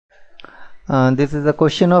This is a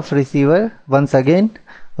question of receiver once again.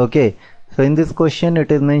 Okay, so in this question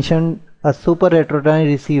it is mentioned a super heterodyne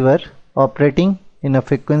receiver operating in a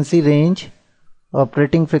frequency range,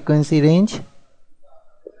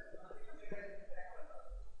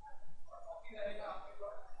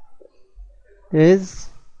 is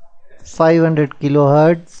 500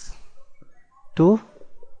 kilohertz to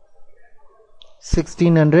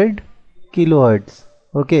 1600 kilohertz.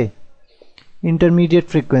 Okay, intermediate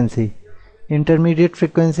frequency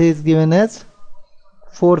is given as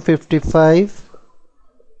 455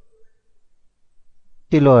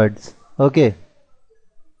 kilohertz. Okay,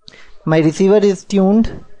 my receiver is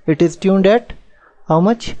tuned, it is tuned at how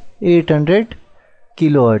much? 800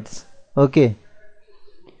 kilohertz. Okay,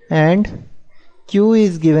 and Q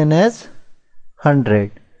is given as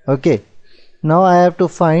 100. Okay, now I have to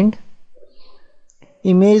find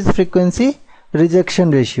image frequency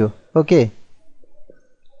rejection ratio. Okay,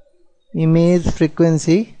 image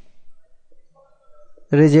frequency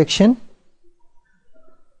rejection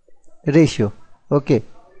ratio, okay,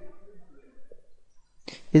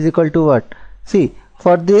 is equal to what? See,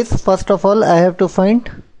 for this first of all I have to find,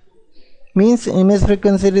 means image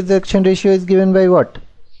frequency rejection ratio is given by what?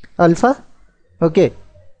 Alpha. Okay,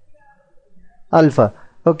 alpha.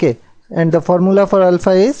 Okay, and the formula for alpha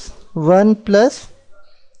is 1 plus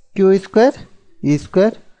q square e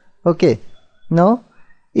square. Okay, now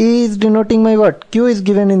E is denoting my what? Q is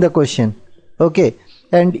given in the question. Okay,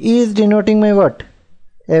 and E is denoting my what?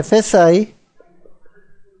 FSI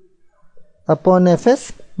upon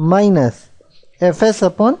FS minus FS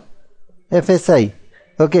upon FSI.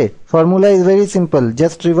 Okay, formula is very simple,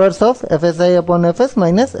 just reverse of FSI upon FS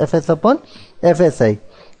minus FS upon FSI.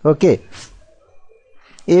 Okay,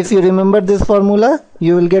 if you remember this formula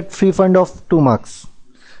you will get free fund of 2 marks.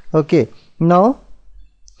 Okay, now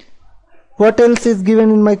what else is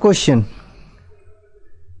given in my question?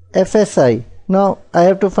 FSI. Now I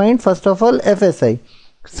have to find first of all FSI.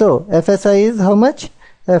 So FSI is how much?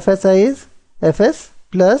 FSI is FS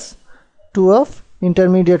plus 2 of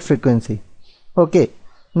intermediate frequency. Okay,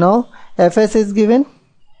 now FS is given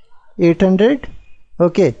 800.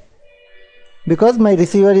 Okay, because my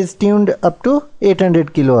receiver is tuned up to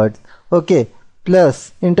 800 kilohertz. Okay,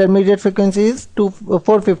 plus intermediate frequency is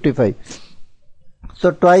 455.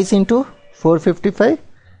 So twice into 455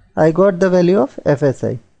 I got the value of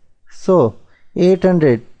FSI. So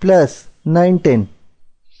 800 plus 910.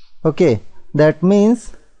 Okay, that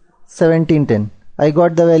means 1710. I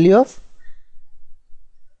got the value of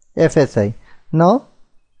FSI. Now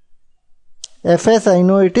FS I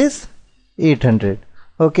know it is 800.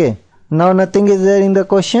 Okay, now nothing is there in the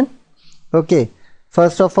question. Okay,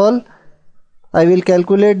 first of all I will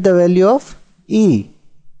calculate the value of E.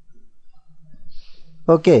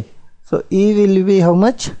 Okay, so E will be how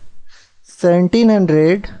much?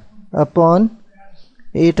 1700 upon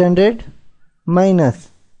 800 minus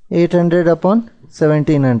 800 upon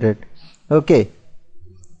 1700. Okay,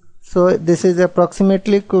 so this is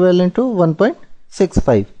approximately equivalent to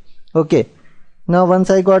 1.65. Okay, now once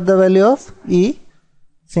I got the value of E,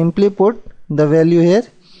 simply put the value here.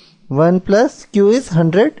 1 plus Q is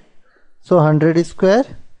 100, so 100 square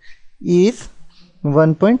is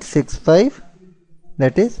 1.65,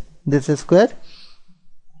 that is this square.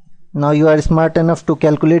 Now you are smart enough to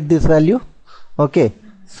calculate this value. Okay,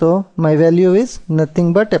 so my value is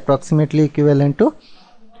nothing but approximately equivalent to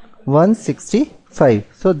 165.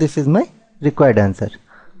 So this is my required answer.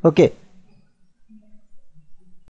 Okay,